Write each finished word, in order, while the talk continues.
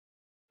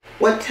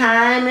What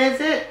time is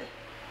it?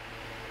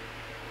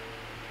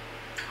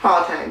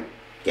 Haul time.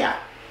 Yeah.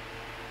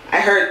 I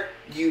heard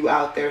you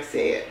out there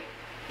say it.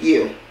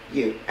 You.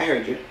 I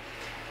heard you.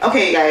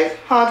 Okay, you guys.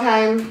 Haul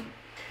time.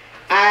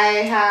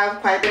 I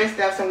have quite a bit of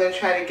stuff, so I'm going to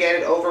try to get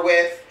it over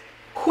with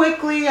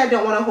quickly. I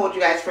don't want to hold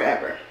you guys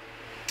forever.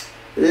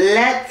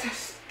 Let's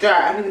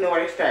start. I don't even know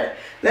where to start.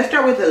 Let's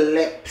start with the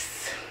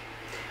lips.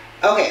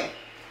 Okay.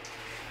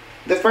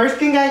 The first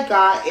thing I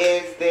got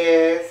is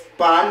this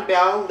Bon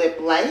Bell lip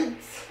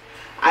lights.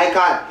 I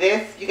got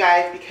this, you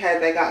guys,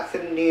 because I got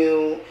some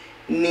new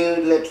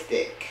nude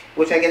lipstick,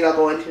 which I guess I'll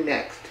go into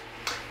next.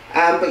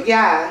 But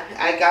yeah,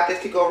 I got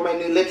this to go over my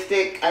new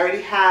lipstick. I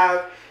already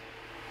have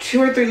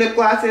 2 or 3 lip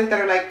glosses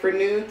that are like for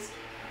nudes.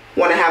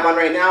 One I have on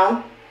right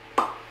now.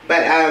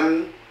 But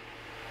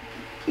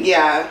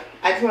yeah,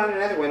 I just wanted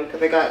another one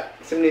because I got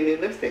some new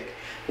nude lipstick,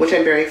 which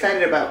I'm very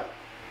excited about.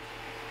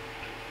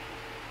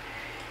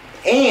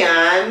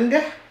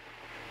 And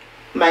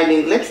my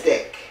new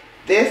lipstick.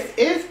 This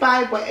is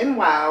by Wet n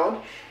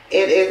Wild.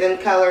 It is in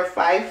color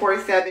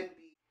 547B.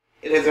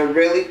 It is a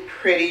really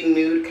pretty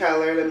nude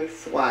color. Let me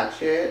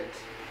swatch it.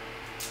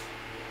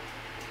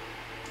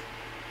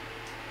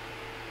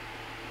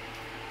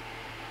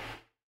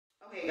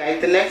 Okay guys,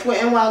 the next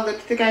Wet n Wild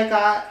lipstick I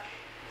got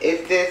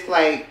is this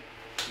like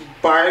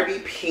Barbie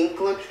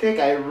pink lipstick.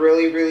 I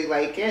really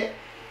like it.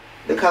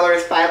 The color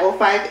is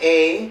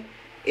 505A.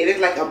 It is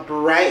like a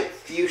bright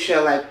fuchsia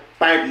like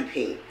Barbie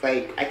pink.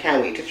 Like, I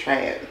can't wait to try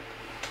it.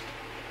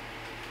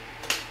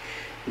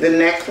 The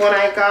next one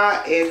I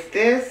got is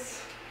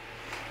this.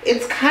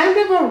 It's kind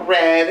of a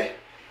red.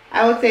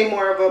 I would say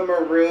more of a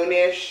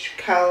maroonish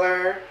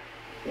color.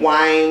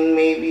 Wine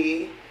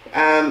maybe.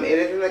 It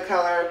is in the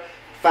color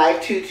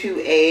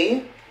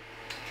 522A.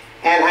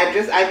 And I've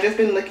just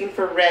been looking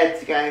for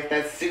reds, you guys,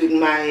 that suit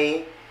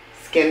my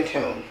skin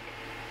tone.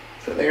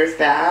 So there's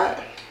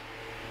that.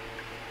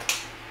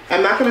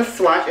 I'm not going to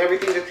swatch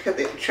everything just because,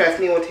 trust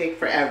me, it will take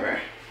forever.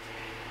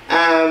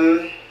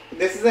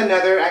 This is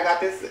another, I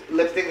got this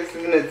lipstick. This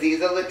is an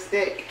Aziza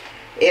lipstick.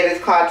 It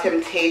is called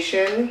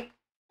Temptation.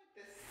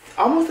 It's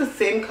almost the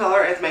same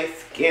color as my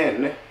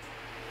skin.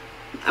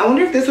 I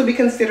wonder if this would be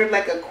considered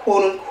like a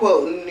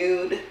quote-unquote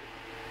nude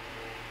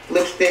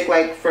lipstick,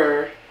 like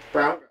for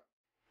brown girls.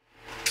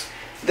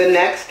 The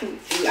next,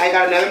 I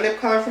got another lip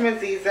color from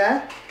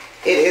Aziza.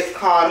 It is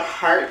called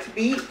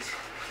Heartbeat.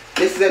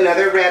 This is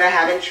another red. I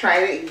haven't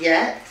tried it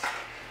yet,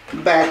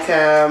 but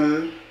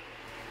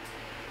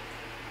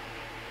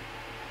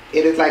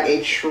it is like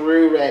a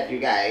true red, you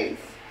guys.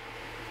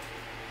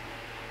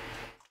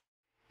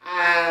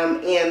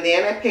 And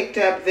then I picked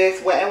up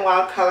this Wet n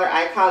Wild Color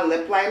Icon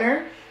lip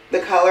liner.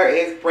 The color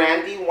is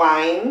Brandy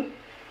Wine.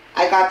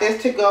 I got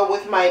this to go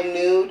with my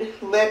nude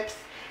lips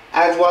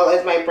as well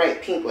as my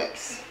bright pink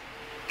lips.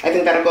 I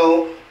think that'll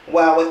go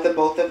well with the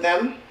both of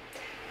them.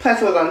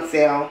 Plus it was on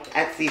sale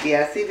at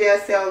CVS.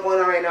 CVS sale going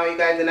on right now, you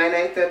guys. The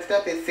 99-cent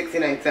stuff is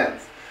 69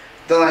 cents.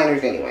 The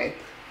liners anyway.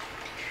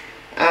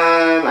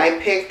 I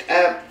picked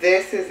up,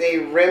 this is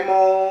a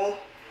Rimmel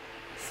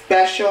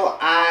Special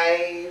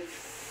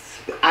Eyes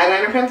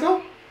eyeliner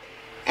pencil.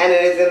 And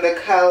it is in the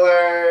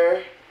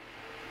color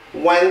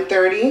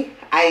 130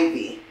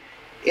 Ivy.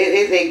 It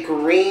is a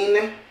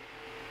green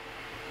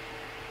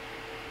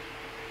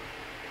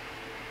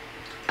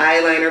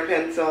eyeliner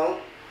pencil.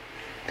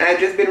 And I've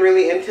just been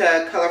really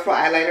into colorful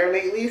eyeliner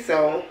lately,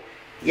 so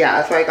yeah,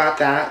 that's why I got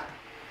that.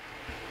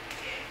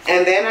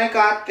 And then I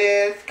got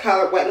this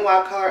color Wet n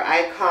Wild Color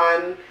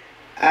Icon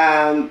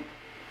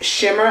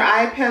shimmer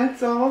eye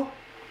pencil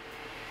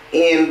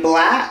in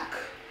black.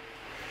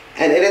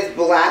 And it is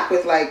black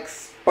with like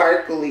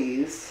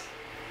sparklies.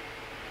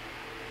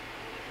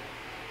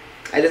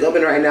 I just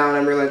opened it right now and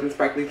I'm realizing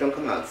sparklies don't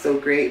come out so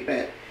great,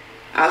 but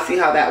I'll see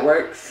how that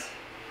works.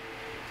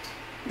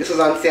 This was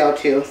on sale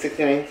too,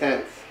 69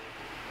 cents.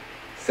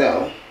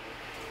 So,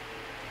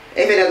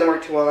 if it doesn't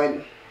work too well,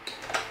 I'm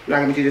not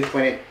going to be too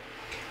disappointed.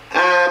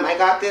 I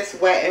got this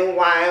Wet n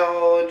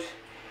Wild.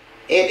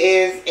 It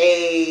is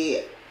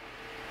a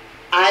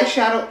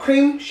eyeshadow,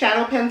 cream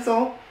shadow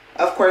pencil.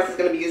 Of course, it's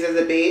going to be used as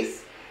a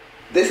base.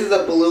 This is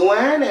a blue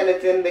one, and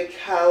it's in the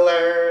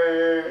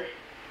color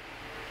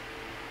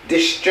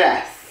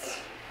Distress.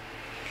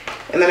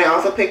 And then I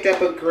also picked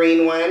up a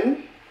green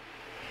one.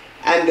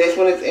 And this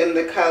one is in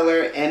the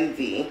color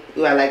Envy.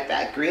 Ooh, I like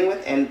that. Green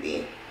with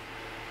Envy.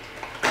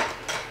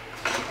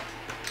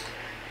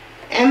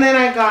 And then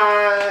I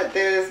got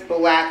this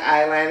black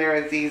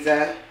eyeliner,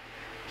 Aziza.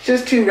 It's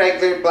just 2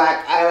 regular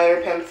black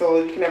eyeliner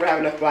pencils. You can never have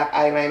enough black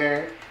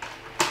eyeliner,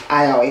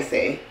 I always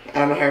say. I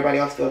don't know how everybody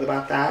else feels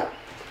about that.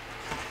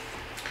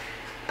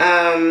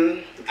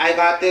 I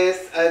got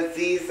this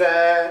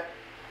Aziza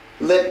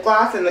lip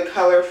gloss in the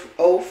color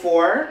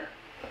 04.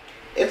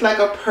 It's like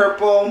a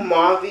purple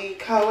mauve-y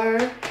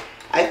color.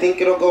 I think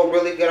it'll go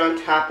really good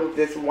on top of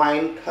this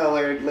wine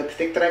colored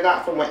lipstick that I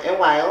got from Wet n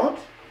Wild.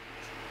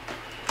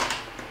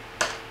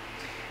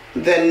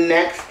 The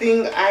next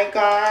thing I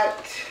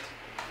got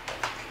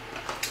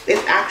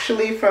is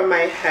actually from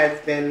my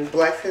husband,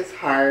 bless his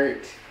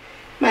heart.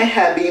 my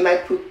hubby, my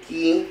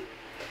Pookie.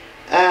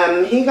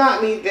 He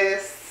got me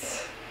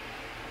this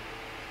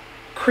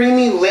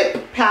creamy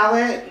lip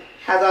palette.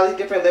 Has all these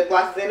different lip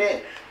glosses in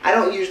it. I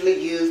don't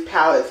usually use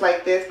palettes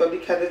like this, but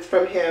because it's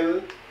from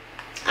him,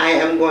 I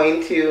am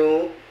going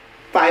to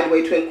find a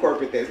way to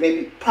incorporate this.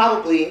 Maybe,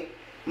 probably,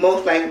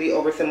 most likely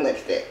over some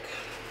lipstick.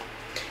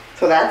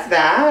 So that's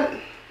that.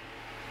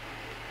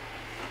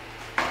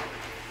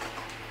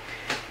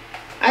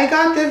 I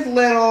got this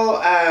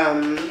little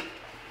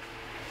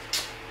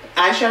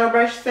eyeshadow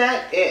brush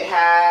set. It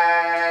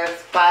has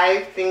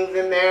 5 things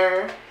in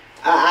there. An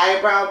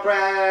eyebrow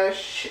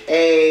brush,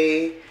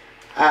 a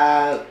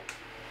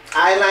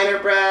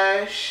eyeliner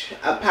brush,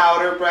 a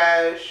powder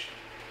brush,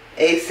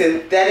 a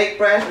synthetic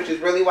brush, which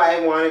is really why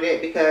I wanted it,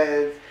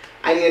 because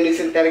I need a new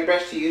synthetic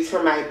brush to use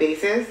for my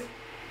bases.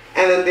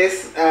 And then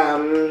this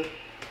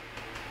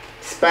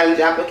sponge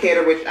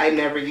applicator, which I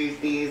never use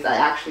these. I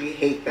actually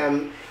hate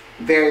them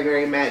very,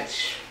 very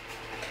much.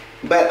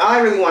 But all I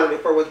really wanted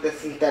it for was the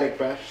synthetic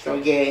brush. So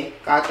yay,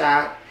 got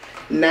that.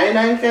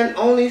 99-cent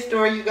only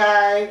store, you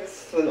guys.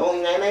 So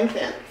only 99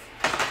 cents.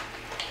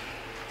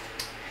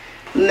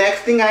 Next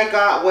thing I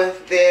got was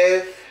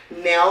this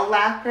nail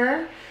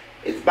lacquer.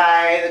 It's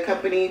by the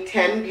company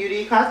 10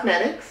 Beauty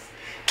Cosmetics.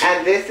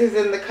 And this is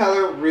in the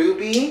color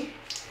Ruby.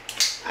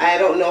 I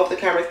don't know if the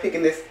camera's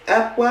picking this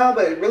up well,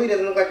 but it really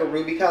doesn't look like a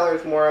ruby color.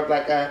 It's more of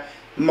like a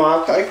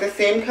mauve color. It's the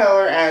same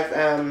color as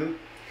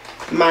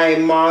my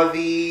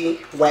Mauve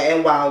Wet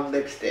n Wild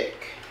lipstick,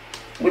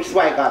 which is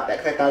why I got that,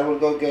 because I thought it would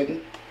go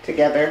good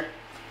together.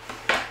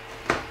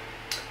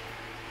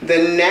 The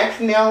next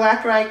nail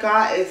lacquer I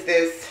got is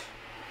this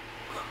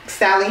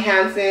Sally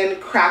Hansen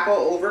Crackle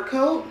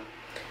Overcoat.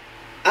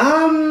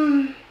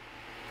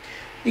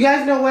 You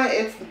guys know what?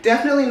 It's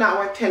definitely not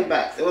worth 10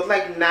 bucks. It was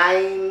like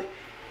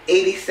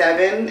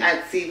 $9.87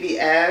 at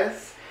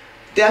CVS.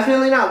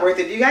 Definitely not worth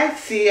it. Do you guys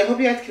see? I hope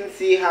you guys can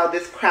see how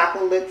this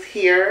crackle looks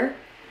here.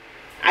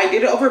 I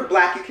did it over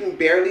black. You can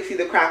barely see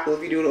the crackle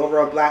if you do it over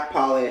a black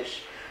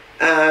polish.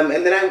 And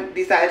then I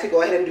decided to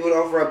go ahead and do it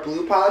over a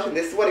blue polish, and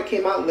this is what it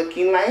came out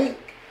looking like.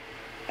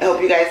 I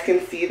hope you guys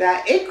can see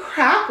that. It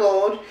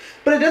crackled,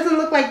 but it doesn't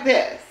look like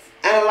this.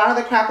 And a lot of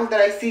the crackles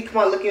that I see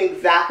come out looking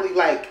exactly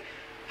like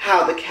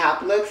how the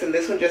cap looks, and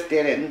this one just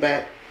didn't.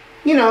 But,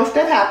 you know,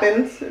 stuff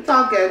happens. It's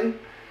all good.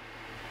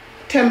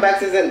 10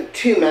 bucks isn't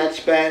too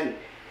much, but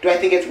do I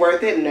think it's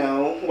worth it?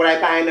 No. Would I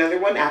buy another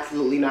one?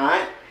 Absolutely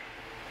not.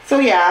 So,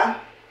 yeah.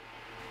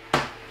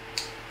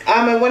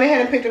 I went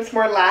ahead and picked up some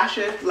more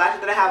lashes. The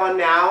lashes that I have on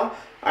now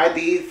are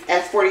these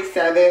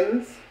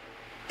S47s.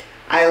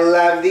 I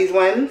love these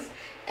ones.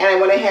 And I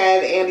went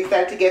ahead and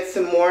decided to get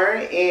some more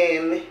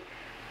in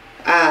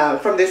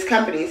from this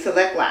company,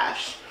 Select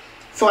Lash.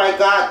 So I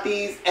got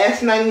these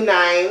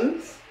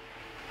S99s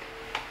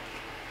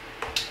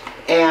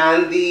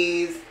and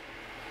these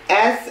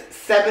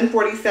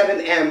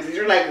S747Ms. These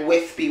are like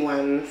wispy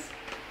ones.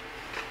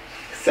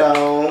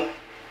 So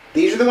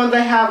these are the ones I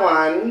have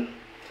on.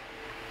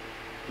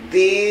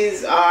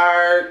 These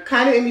are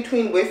kind of in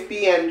between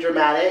wispy and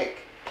dramatic.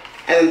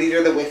 And then these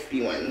are the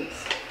wispy ones.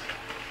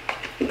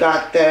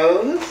 Got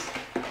those.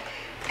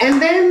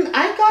 And then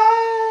I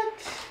got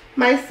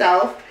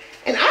myself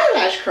an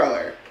eyelash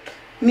curler.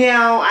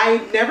 Now,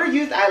 I've never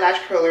used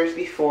eyelash curlers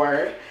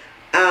before.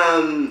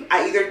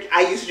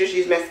 I used to just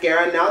use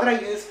mascara. Now that I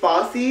use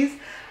falsies,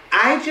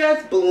 I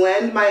just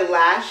blend my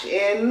lash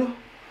in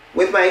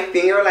with my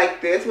finger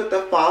like this with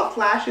the false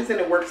lashes, and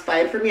it works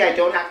fine for me. I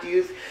don't have to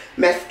use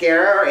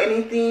mascara or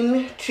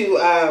anything to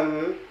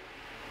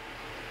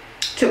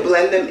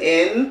blend them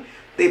in.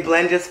 They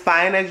blend just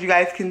fine, as you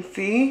guys can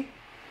see.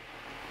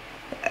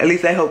 At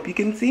least I hope you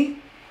can see.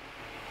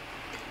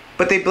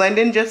 But they blend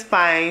in just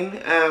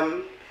fine.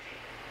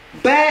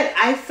 But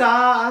I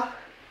saw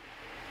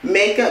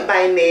Makeup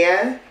by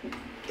Naya.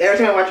 Every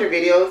time I watch her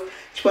videos,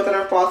 she puts on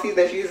her falsies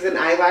that she uses an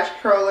eyelash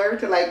curler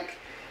to like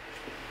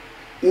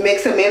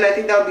mix them in. I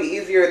think that would be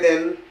easier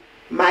than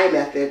my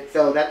method.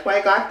 So that's why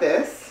I got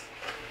this.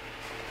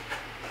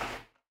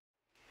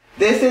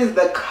 This is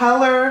the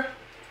Color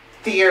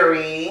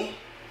Theory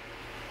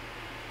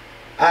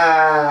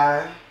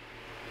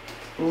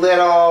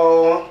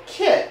little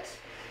kit.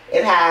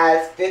 It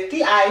has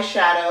 50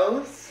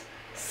 eyeshadows,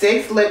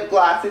 6 lip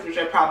glosses, which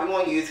I probably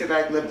won't use because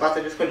I like lip gloss.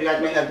 I just told you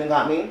guys my husband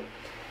got me.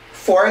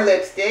 4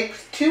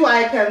 lipsticks, 2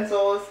 eye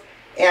pencils,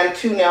 and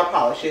 2 nail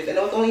polishes. And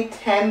it was only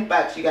 10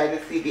 bucks, you guys,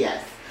 at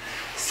CVS.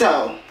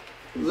 So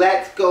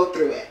let's go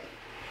through it.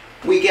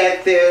 We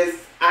get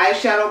this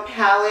eyeshadow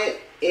palette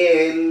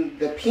in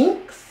the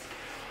pinks.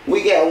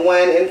 We get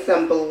one in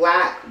some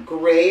black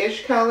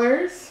grayish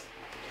colors.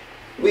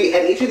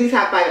 And each of these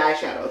have 5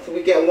 eyeshadows. So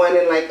we get one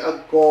in like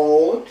a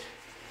gold.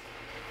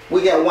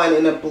 We get one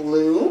in a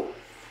blue.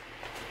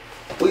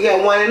 We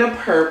get one in a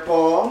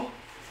purple.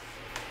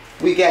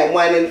 We get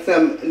one in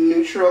some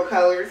neutral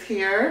colors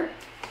here.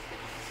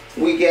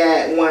 We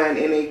get one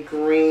in a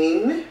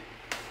green.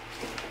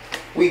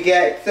 We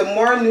get some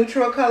more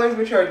neutral colors,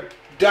 which are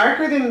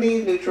darker than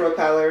these neutral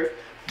colors,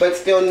 but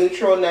still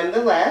neutral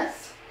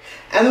nonetheless.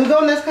 And the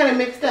gold that's kind of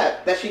mixed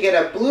up. That you get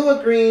a blue,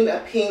 a green, a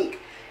pink,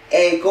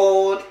 a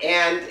gold,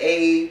 and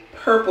a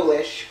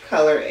purplish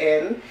color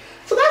in.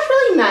 So that's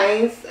really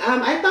nice.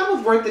 I thought it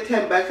was worth the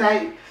 10 bucks.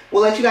 I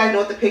will let you guys know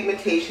what the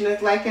pigmentation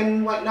is like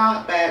and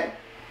whatnot, but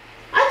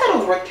I thought it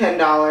was worth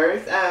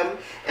 $10.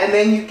 And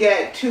then you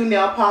get 2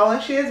 nail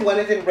polishes. One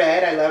is in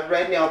red. I love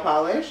red nail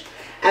polish.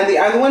 And the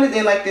other one is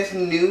in like this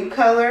nude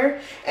color.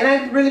 And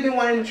I've really been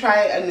wanting to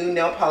try a new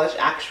nail polish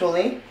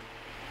actually.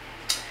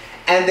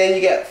 And then you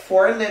get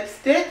 4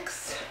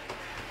 lipsticks.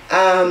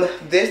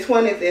 This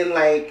one is in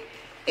like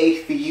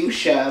a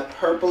fuchsia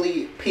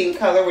purpley pink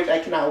color, which I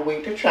cannot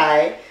wait to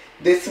try.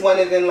 This one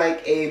is in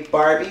like a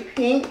Barbie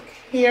pink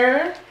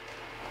here.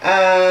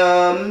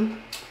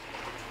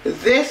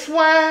 This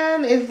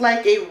one is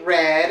like a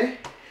red,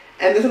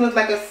 and this one is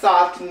like a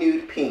soft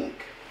nude pink.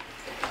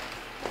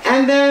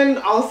 And then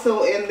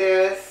also in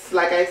this,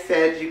 like I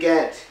said, you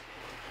get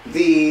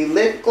the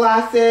lip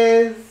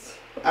glosses,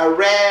 a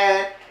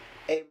red,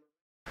 a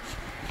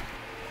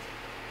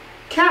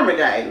camera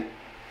died.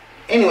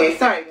 Anyway,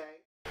 sorry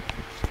guys.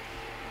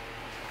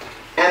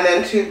 And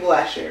then 2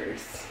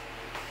 blushers.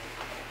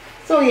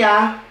 So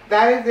yeah,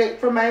 that is it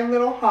for my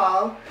little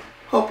haul.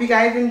 Hope you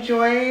guys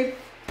enjoyed,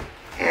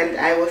 and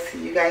I will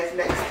see you guys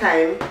next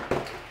time.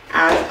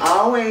 As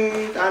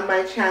always on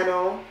my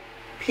channel,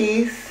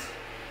 peace,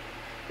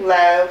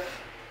 love,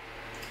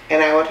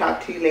 and I will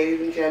talk to you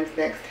ladies and gems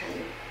next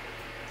time.